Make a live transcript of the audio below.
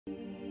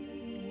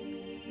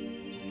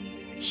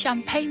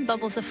Champagne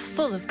bubbles are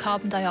full of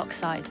carbon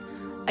dioxide,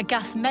 a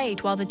gas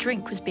made while the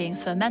drink was being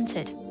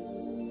fermented.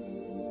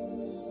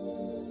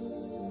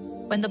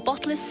 When the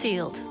bottle is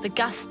sealed, the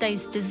gas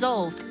stays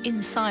dissolved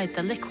inside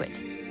the liquid.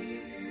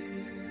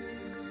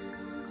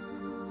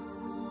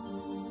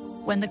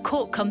 When the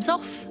cork comes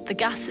off, the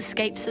gas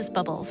escapes as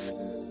bubbles.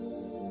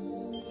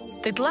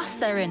 The glass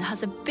they're in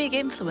has a big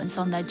influence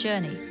on their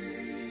journey.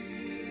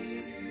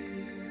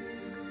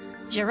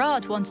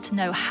 Gerard wanted to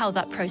know how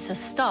that process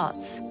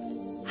starts,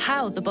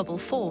 how the bubble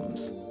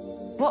forms.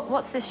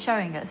 What's this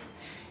showing us?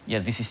 Yeah,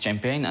 this is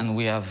champagne, and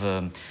we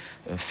have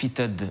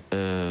fitted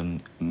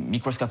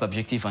microscope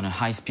objective on a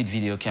high-speed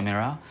video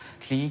camera,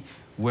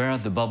 where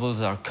the bubbles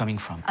are coming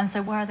from. And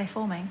so where are they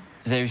forming?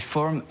 They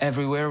form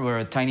everywhere where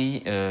a tiny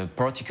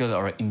particle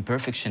or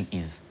imperfection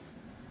is.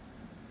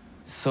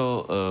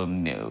 So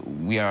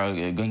we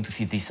are going to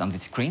see this on the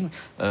screen.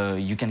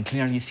 You can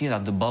clearly see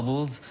that the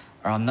bubbles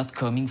are not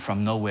coming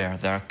from nowhere.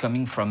 They are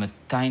coming from a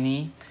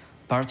tiny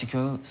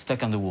particle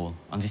stuck on the wall.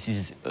 And this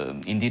is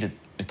indeed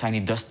a tiny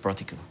dust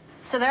particle.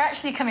 So they're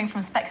actually coming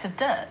from specks of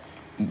dirt?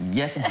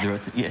 Yes, it's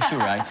dirt. Yes,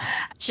 you're right.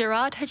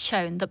 Gerard had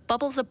shown that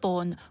bubbles are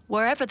born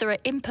wherever there are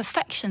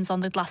imperfections on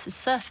the glass's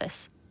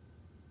surface.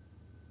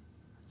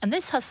 And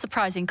this has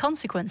surprising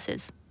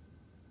consequences.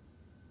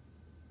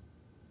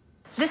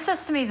 This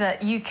says to me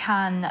that you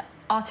can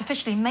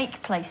artificially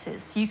make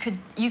places. You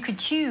could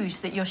choose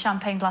that your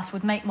champagne glass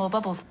would make more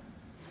bubbles.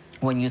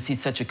 When you see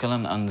such a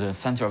column on the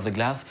center of the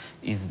glass,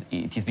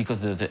 it is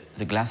because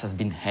the glass has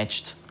been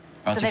etched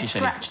artificially. So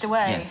they've scratched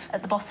away yes.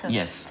 at the bottom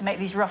to make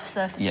these rough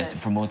surfaces? Yes, to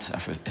promote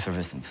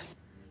effervescence.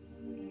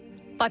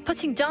 By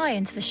putting dye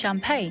into the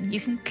champagne,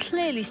 you can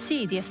clearly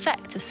see the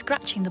effect of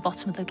scratching the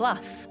bottom of the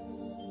glass.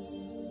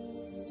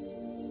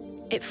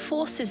 It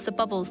forces the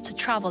bubbles to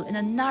travel in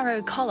a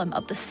narrow column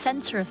up the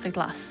center of the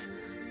glass.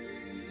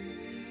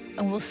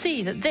 And we'll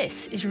see that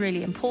this is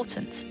really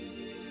important.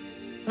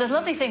 The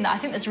lovely thing that I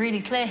think that's really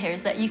clear here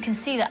is that you can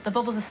see that the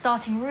bubbles are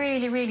starting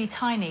really, really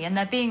tiny, and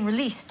they're being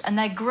released, and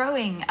they're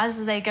growing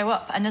as they go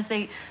up, and as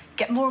they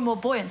get more and more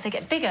buoyant, they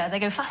get bigger, they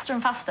go faster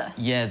and faster.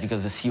 Yes,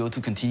 because the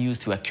CO2 continues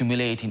to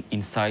accumulate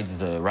inside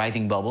the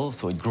rising bubble,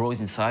 so it grows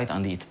inside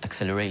and it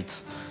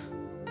accelerates.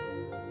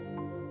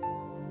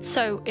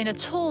 So in a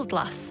tall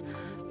glass,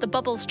 the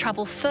bubbles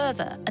travel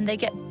further and they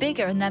get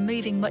bigger, and they're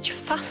moving much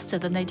faster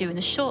than they do in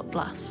a short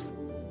glass.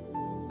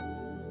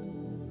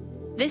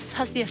 This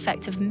has the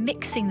effect of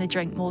mixing the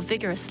drink more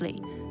vigorously,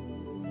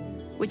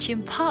 which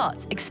in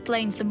part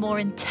explains the more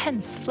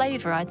intense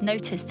flavour I'd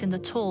noticed in the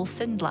tall,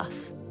 thin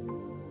glass.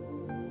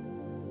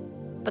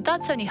 But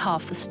that's only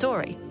half the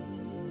story.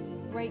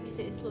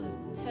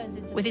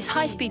 With his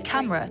high-speed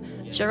camera,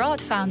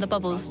 Gerard found the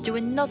bubbles do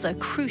another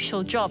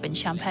crucial job in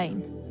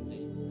champagne.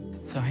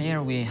 So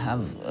here we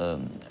have a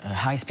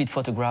high-speed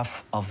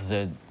photograph of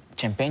the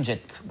champagne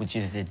jet, which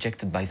is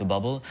ejected by the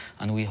bubble,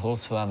 and we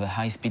also have a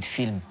high-speed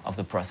film of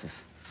the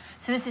process.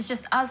 So this is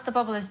just as the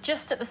bubble is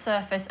just at the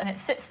surface, and it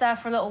sits there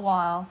for a little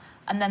while,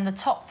 and then the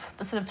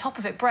sort of top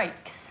of it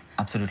breaks.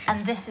 Absolutely.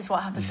 And this is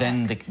what happens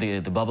then next. the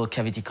bubble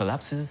cavity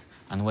collapses,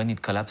 and when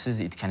it collapses,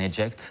 it can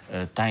eject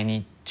a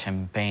tiny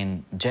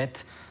champagne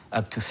jet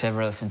up to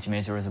several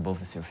centimeters above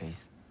the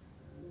surface.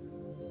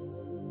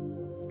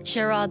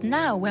 Gerard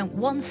now went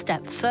one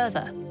step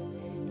further.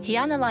 He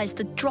analysed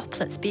the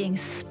droplets being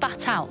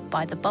spat out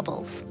by the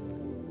bubbles.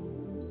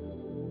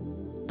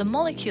 The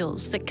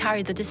molecules that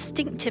carry the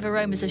distinctive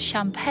aromas of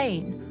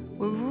champagne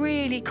were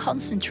really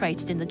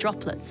concentrated in the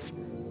droplets.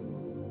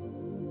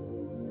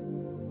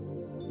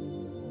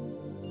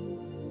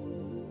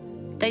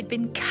 They'd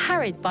been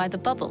carried by the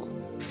bubble,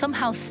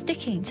 somehow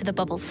sticking to the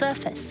bubble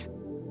surface.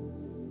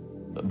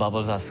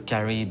 Bubbles has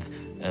carried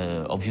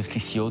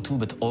obviously CO2,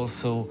 but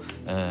also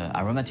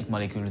aromatic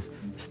molecules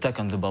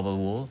stuck on the bubble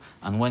wall.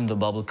 And when the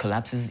bubble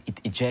collapses, it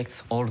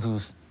ejects all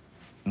those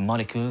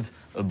molecules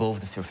above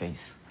the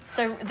surface.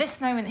 So this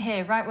moment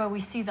here, right where we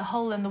see the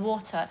hole in the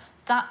water,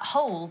 that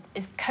hole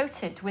is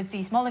coated with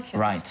these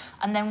molecules. Right.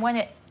 And then when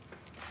it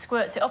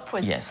squirts it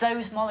upwards,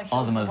 those molecules,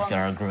 all the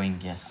molecules are growing,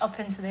 up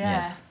into the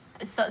air.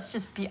 That's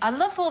just I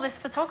love all this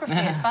photography.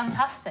 It's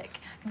fantastic.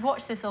 I've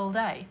watched this all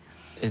day.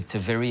 It's a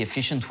very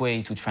efficient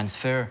way to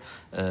transfer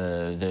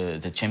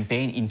the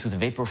champagne into the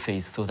vapor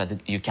phase so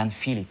that you can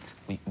feel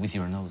it with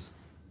your nose.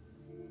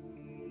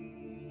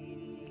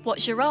 What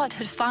Gerard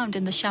had found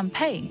in the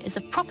champagne is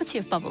a property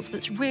of bubbles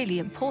that's really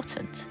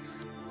important.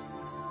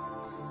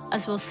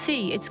 As we'll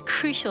see, it's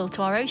crucial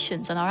to our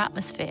oceans and our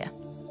atmosphere.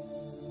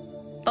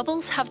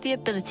 Bubbles have the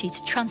ability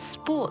to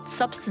transport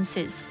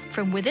substances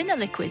from within a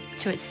liquid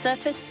to its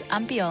surface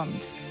and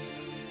beyond.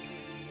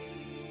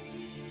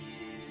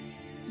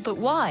 But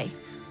why?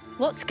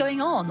 What's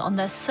going on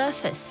their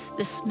surface,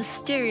 this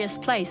mysterious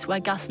place where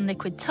gas and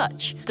liquid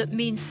touch, that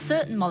means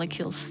certain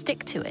molecules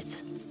stick to it?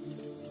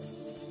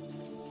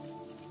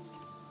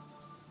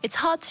 It's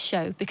hard to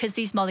show because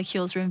these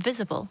molecules are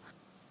invisible.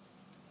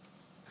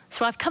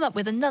 So I've come up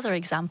with another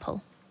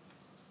example.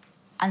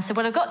 And so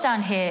what I've got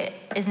down here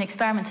is an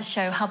experiment to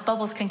show how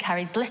bubbles can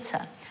carry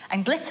glitter.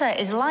 And glitter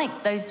is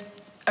like those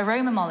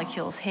aroma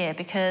molecules here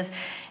because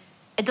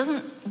it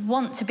doesn't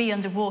want to be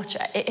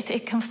underwater. If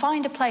it can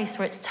find a place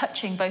where it's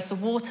touching both the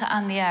water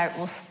and the air, it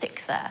will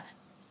stick there.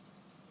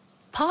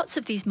 Parts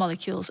of these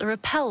molecules are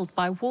repelled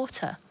by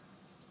water,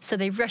 so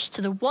they rush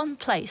to the one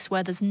place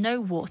where there's no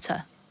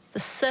water, the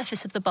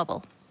surface of the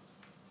bubble.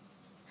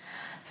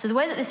 So the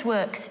way that this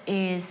works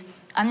is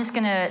I'm just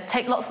going to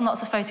take lots and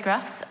lots of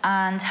photographs,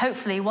 and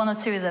hopefully one or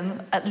two of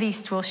them at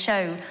least will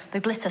show the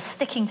glitter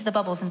sticking to the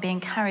bubbles and being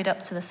carried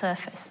up to the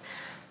surface.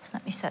 So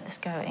let me set this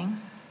going.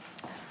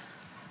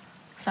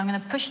 So I'm going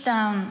to push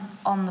down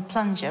on the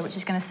plunger, which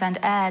is going to send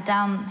air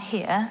down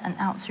here and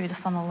out through the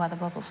funnel where the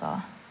bubbles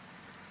are.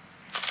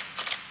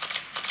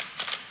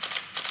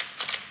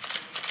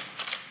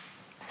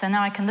 So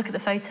now I can look at the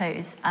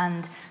photos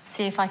and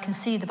see if I can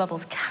see the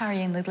bubbles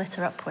carrying the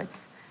glitter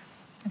upwards.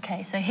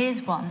 Okay, so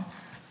here's one.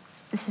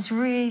 This is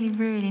really,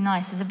 really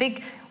nice. There's a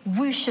big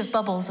whoosh of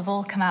bubbles have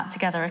all come out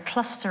together, a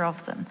cluster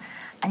of them.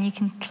 And you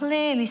can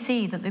clearly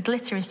see that the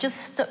glitter is just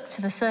stuck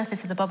to the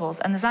surface of the bubbles,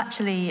 and there's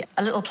actually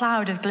a little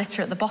cloud of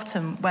glitter at the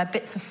bottom where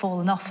bits have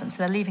fallen off, and so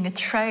they're leaving a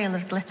trail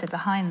of glitter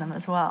behind them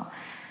as well.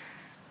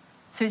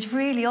 So it's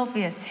really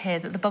obvious here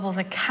that the bubbles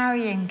are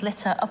carrying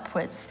glitter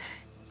upwards.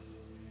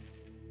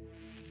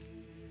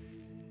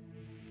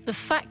 The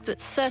fact that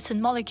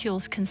certain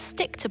molecules can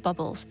stick to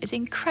bubbles is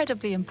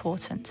incredibly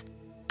important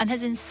and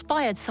has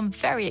inspired some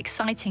very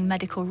exciting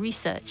medical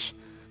research.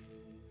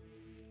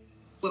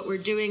 What we're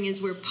doing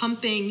is we're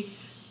pumping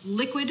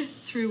liquid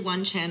through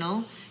one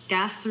channel,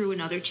 gas through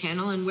another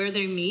channel, and where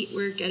they meet,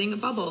 we're getting a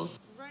bubble.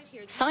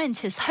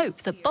 Scientists hope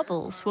that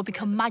bubbles will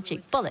become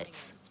magic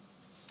bullets.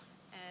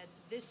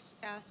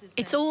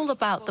 It's all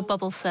about the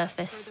bubble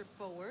surface.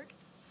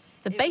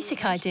 The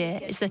basic idea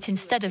is that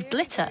instead of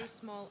glitter,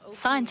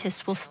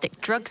 scientists will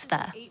stick drugs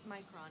there.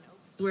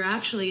 We're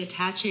actually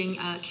attaching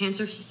a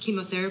cancer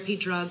chemotherapy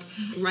drug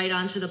right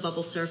onto the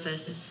bubble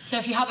surface. So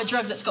if you have a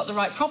drug that's got the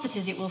right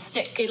properties, it will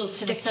stick to the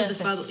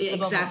surface.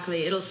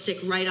 Exactly. It'll stick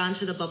right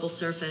onto the bubble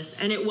surface,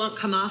 and it won't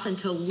come off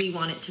until we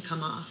want it to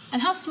come off.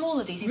 And how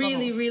small are these bubbles?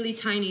 Really, really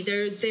tiny.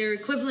 Their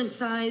equivalent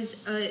size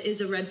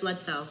is a red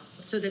blood cell,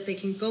 so that they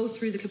can go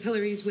through the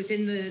capillaries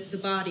within the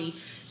body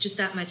just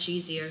that much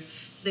easier.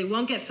 They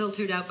won't get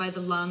filtered out by the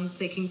lungs.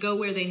 They can go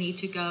where they need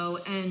to go,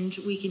 and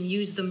we can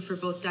use them for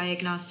both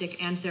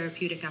diagnostic and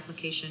therapeutic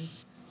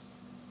applications.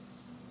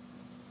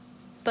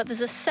 But there's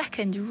a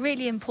second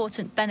really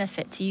important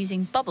benefit to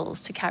using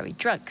bubbles to carry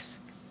drugs.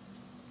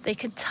 They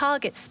can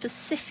target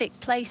specific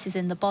places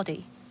in the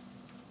body.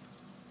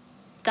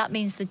 That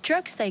means the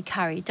drugs they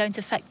carry don't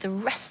affect the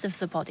rest of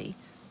the body,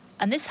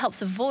 and this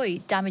helps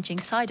avoid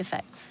damaging side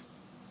effects.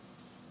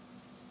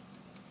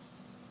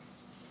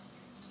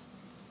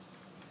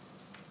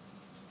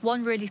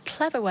 One really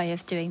clever way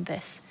of doing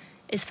this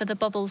is for the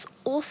bubbles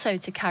also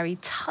to carry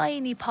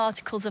tiny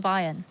particles of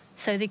iron,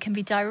 so they can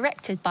be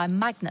directed by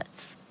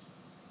magnets.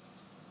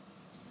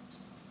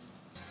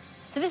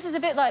 So this is a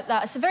bit like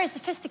that. It's a very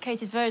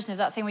sophisticated version of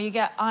that thing where you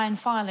get iron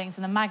filings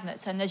and a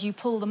magnet, and as you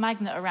pull the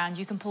magnet around,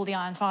 you can pull the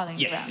iron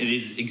filings around. Yes, it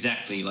is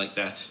exactly like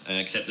that,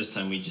 except this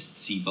time we just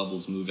see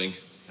bubbles moving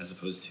as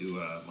opposed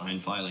to iron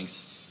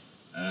filings.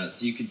 So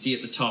you can see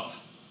at the top,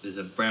 there's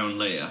a brown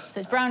layer. So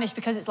it's brownish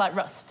because it's like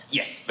rust?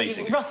 Yes,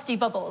 basically. Rusty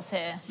bubbles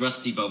here.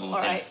 Rusty bubbles,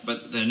 all yeah. Right.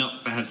 But they're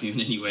not bad for you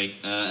in any way.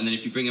 And then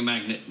if you bring a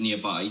magnet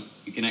nearby,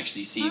 you can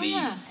actually see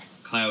the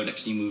cloud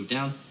actually move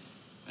down.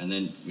 And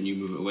then when you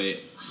move it away,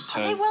 it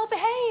turns. Are they well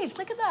behaved?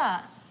 Look at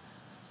that.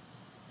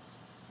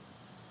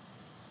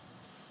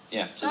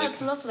 Yeah. So that's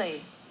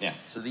lovely. Yeah.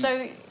 So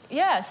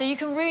these... So you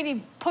can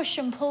really push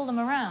and pull them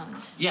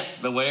around. Yeah,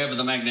 but wherever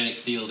the magnetic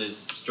field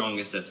is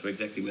strongest, that's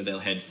exactly where they'll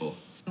head for.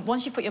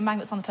 Once you put your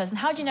magnets on the person,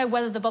 how do you know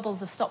whether the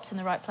bubbles have stopped in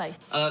the right place?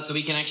 So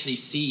we can actually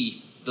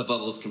see the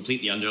bubbles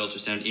completely under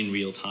ultrasound in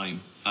real time.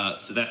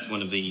 So that's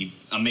one of the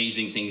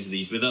amazing things of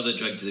these. With other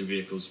drug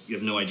delivery vehicles, you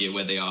have no idea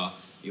where they are.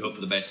 You hope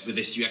for the best. With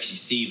this, you actually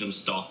see them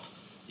stop.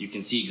 You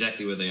can see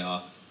exactly where they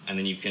are. And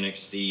then you can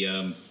actually,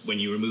 when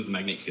you remove the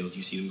magnetic field,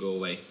 you see them go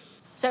away.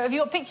 So have you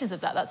got pictures of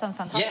that? That sounds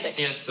fantastic.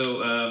 Yes.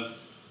 So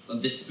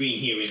on this screen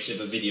here, we actually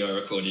have a video I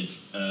recorded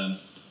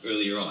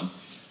earlier on.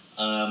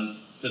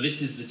 So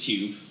this is the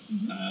tube,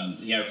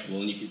 the outer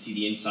wall, and you can see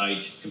the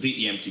inside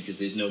completely empty because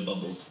there's no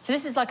bubbles. So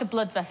this is like a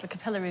blood vessel, a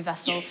capillary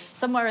vessel, yes,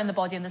 somewhere in the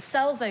body, and the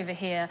cells over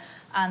here,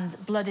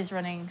 and blood is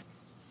running.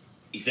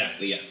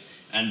 Exactly, yeah.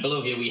 And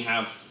below here we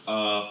have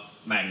our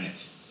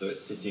magnet, so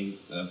it's sitting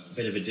a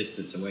bit of a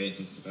distance away. I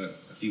think it's about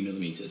a few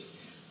millimeters.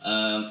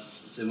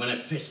 So when I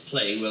press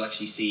play, we'll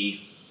actually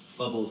see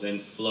bubbles then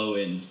flow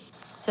in.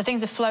 So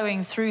things are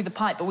flowing through the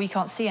pipe, but we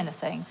can't see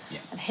anything. Yeah.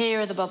 And here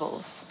are the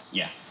bubbles.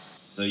 Yeah.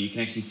 So you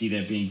can actually see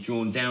they're being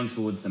drawn down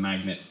towards the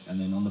magnet, and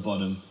then on the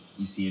bottom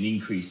you see an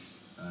increase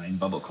in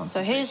bubble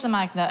concentration. So here's the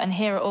magnet, and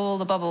here are all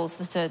the bubbles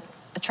that are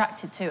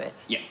attracted to it.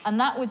 Yeah. And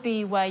that would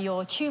be where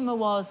your tumour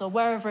was, or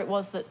wherever it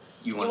was that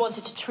you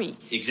wanted to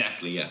treat.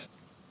 Exactly, yeah.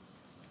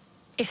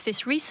 If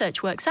this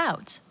research works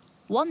out,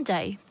 one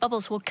day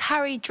bubbles will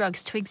carry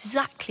drugs to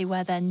exactly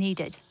where they're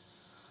needed.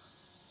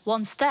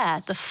 Once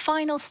there, the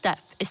final step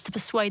is to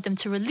persuade them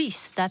to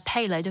release their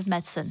payload of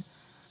medicine.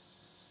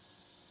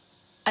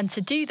 And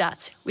to do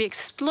that, we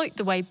exploit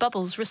the way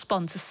bubbles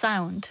respond to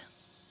sound.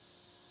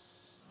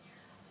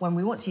 When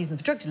we want to use them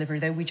for drug delivery,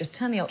 though, we just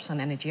turn the ultrasound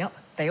energy up,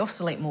 they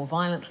oscillate more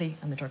violently,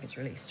 and the drug is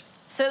released.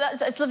 So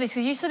that's lovely,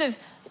 because you sort of,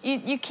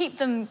 you keep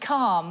them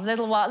calm,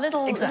 little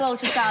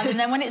ultrasound, and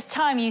then when it's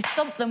time, you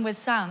thump them with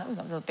sound. Oh,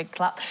 that was a big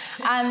clap.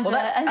 And, well,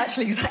 that's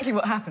actually exactly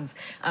what happens.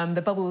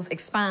 The bubbles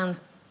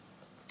expand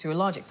to a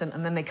large extent,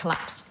 and then they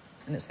collapse.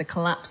 And it's the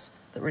collapse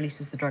that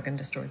releases the drug and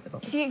destroys the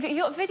bubble. So you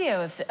got a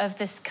video of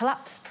this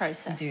collapse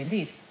process? I do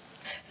indeed.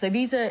 So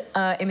these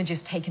are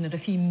images taken at a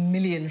few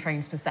million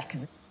frames per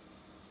second.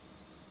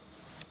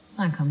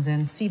 Sound comes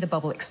in, see the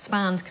bubble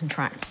expand,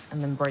 contract,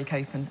 and then break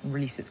open and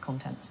release its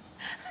contents.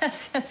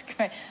 That's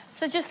great.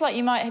 So just like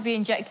you might be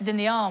injected in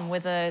the arm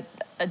with a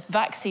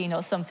vaccine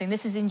or something,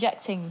 this is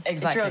injecting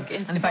the drug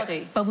into the body.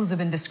 Fact, bubbles have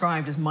been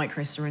described as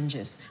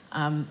microsyringes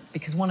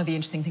because one of the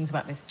interesting things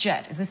about this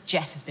jet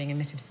is being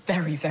emitted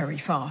very, very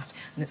fast,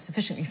 and it's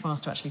sufficiently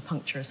fast to actually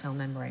puncture a cell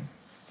membrane.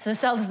 So the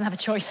cell doesn't have a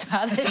choice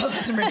about this? The cell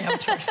doesn't really have a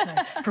choice,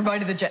 no,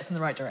 provided the jet's in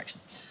the right direction.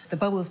 The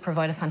bubbles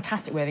provide a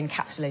fantastic way of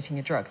encapsulating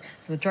a drug,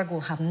 so the drug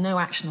will have no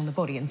action on the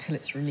body until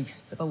it's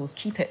released. The bubbles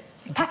keep it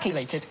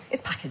encapsulated.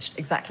 It's packaged,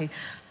 exactly.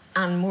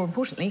 And more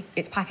importantly,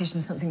 it's packaged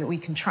in something that we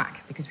can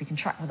track, because we can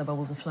track where the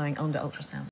bubbles are flowing under ultrasound.